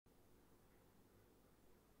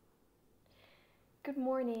Good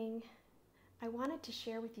morning. I wanted to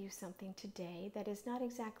share with you something today that is not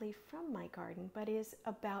exactly from my garden, but is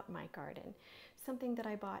about my garden. Something that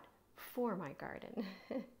I bought for my garden.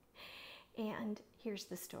 And here's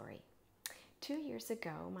the story. 2 years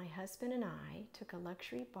ago, my husband and I took a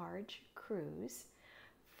luxury barge cruise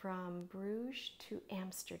from Bruges to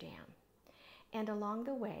Amsterdam. And along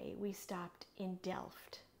the way, we stopped in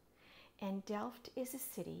Delft. And Delft is a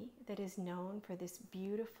city that is known for this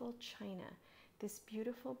beautiful china, this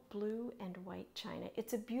beautiful blue and white china.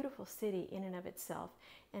 It's a beautiful city in and of itself.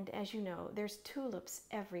 And as you know, there's tulips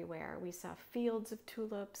everywhere. We saw fields of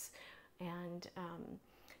tulips and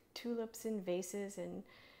tulips in vases and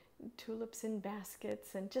tulips in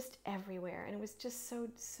baskets and just everywhere. And it was just so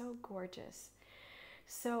gorgeous.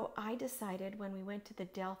 So I decided when we went to the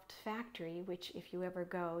Delft factory, which if you ever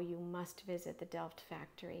go, you must visit the Delft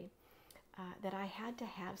factory, that I had to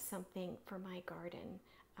have something for my garden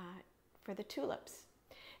for the tulips.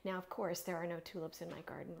 Now, of course, there are no tulips in my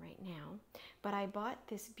garden right now, but I bought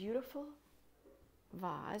this beautiful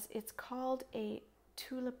vase. It's called a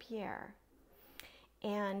tulipiere,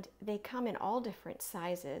 and they come in all different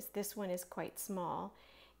sizes. This one is quite small,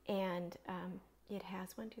 and it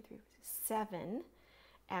has 7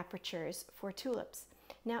 apertures for tulips.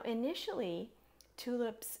 Now, initially,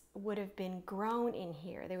 tulips would have been grown in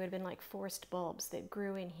here. They would have been like forced bulbs that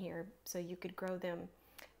grew in here, so you could grow them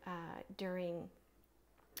during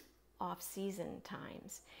off-season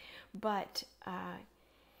times. But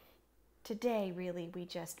today, really, we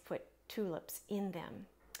just put tulips in them.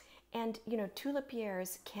 And, you know,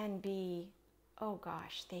 tulipieres can be, oh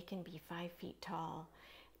gosh, they can be 5 feet tall,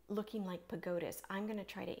 looking like pagodas. I'm going to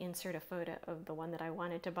try to insert a photo of the one that I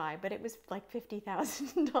wanted to buy, but it was like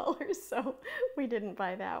 $50,000, so we didn't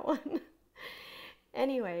buy that one.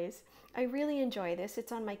 Anyways, I really enjoy this.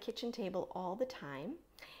 It's on my kitchen table all the time,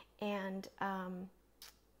 and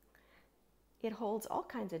it holds all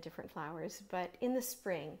kinds of different flowers, but in the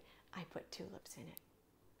spring, I put tulips in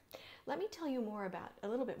it. Let me tell you a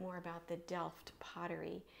little bit more about the Delft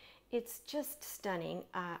pottery. It's just stunning.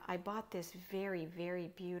 I bought this very,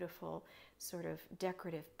 very beautiful sort of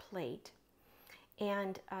decorative plate.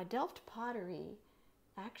 And Delft pottery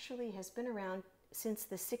actually has been around since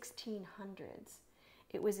the 1600s.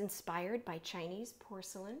 It was inspired by Chinese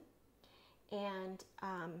porcelain. And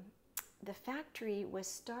the factory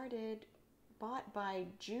was bought by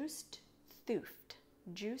Joost Thuft.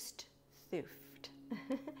 Joost Thuft.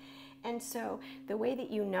 And so the way that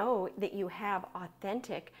you know that you have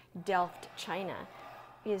authentic Delft china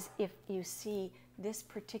is if you see this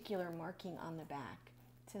particular marking on the back.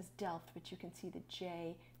 It says Delft, but you can see the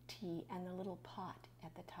J, T, and the little pot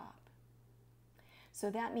at the top. So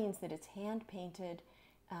that means that it's hand-painted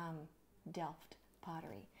Delft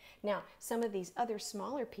pottery. Now, some of these other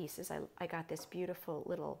smaller pieces, I got this beautiful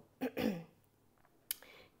little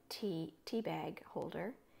tea bag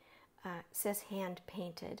holder. Says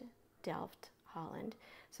hand-painted Delft, Holland.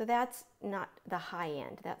 So that's not the high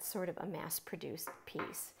end. That's sort of a mass-produced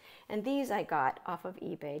piece. And these I got off of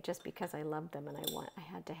eBay just because I loved them and I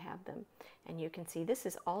had to have them. And you can see this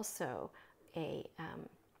is also an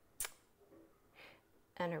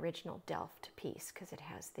original Delft piece because it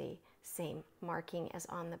has the same marking as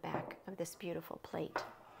on the back of this beautiful plate.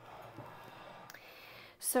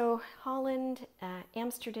 So Holland,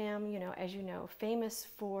 Amsterdam, you know, as you know, famous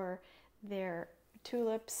for their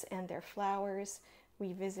tulips and their flowers.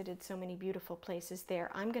 We visited so many beautiful places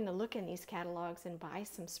there. I'm going to look in these catalogs and buy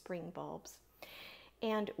some spring bulbs.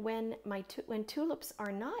 And when tulips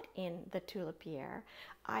are not in the tulipiere,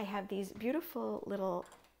 I have these beautiful little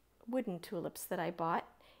wooden tulips that I bought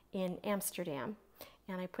in Amsterdam.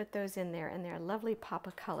 And I put those in there, and they're a lovely pop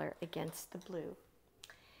of color against the blue.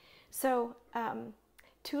 So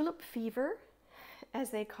tulip fever,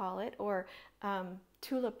 as they call it, or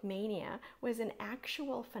tulip mania, was an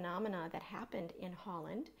actual phenomena that happened in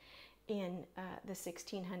Holland in the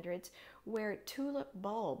 1600s, where tulip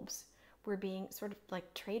bulbs were being sort of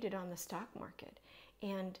like traded on the stock market.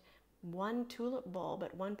 And one tulip bulb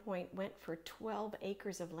at one point went for 12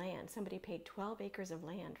 acres of land. Somebody paid 12 acres of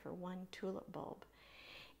land for one tulip bulb.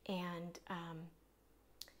 And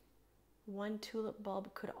one tulip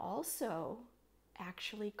bulb could also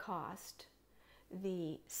actually cost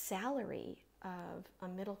the salary of a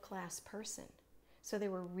middle-class person. So they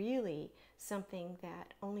were really something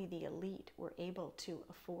that only the elite were able to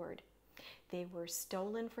afford. They were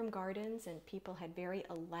stolen from gardens, and people had very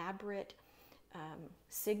elaborate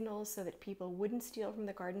signals so that people wouldn't steal from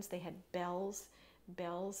the gardens. They had bells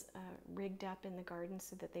rigged up in the gardens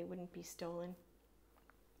so that they wouldn't be stolen.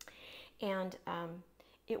 And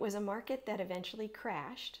it was a market that eventually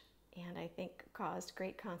crashed, and I think caused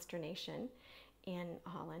great consternation in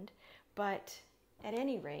Holland. But at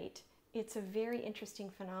any rate, it's a very interesting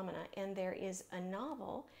phenomena, and there is a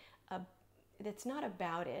novel that's not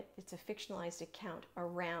about it, it's a fictionalized account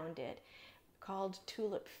around it called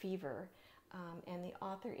Tulip Fever, and the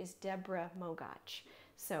author is Deborah Mogach.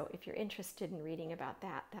 So if you're interested in reading about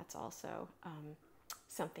that, that's also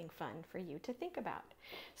something fun for you to think about.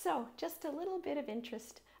 So just a little bit of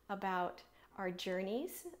interest about our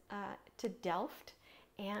journeys to Delft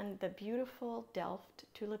and the beautiful Delft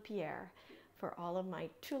tulipiere for all of my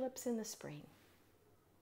tulips in the spring.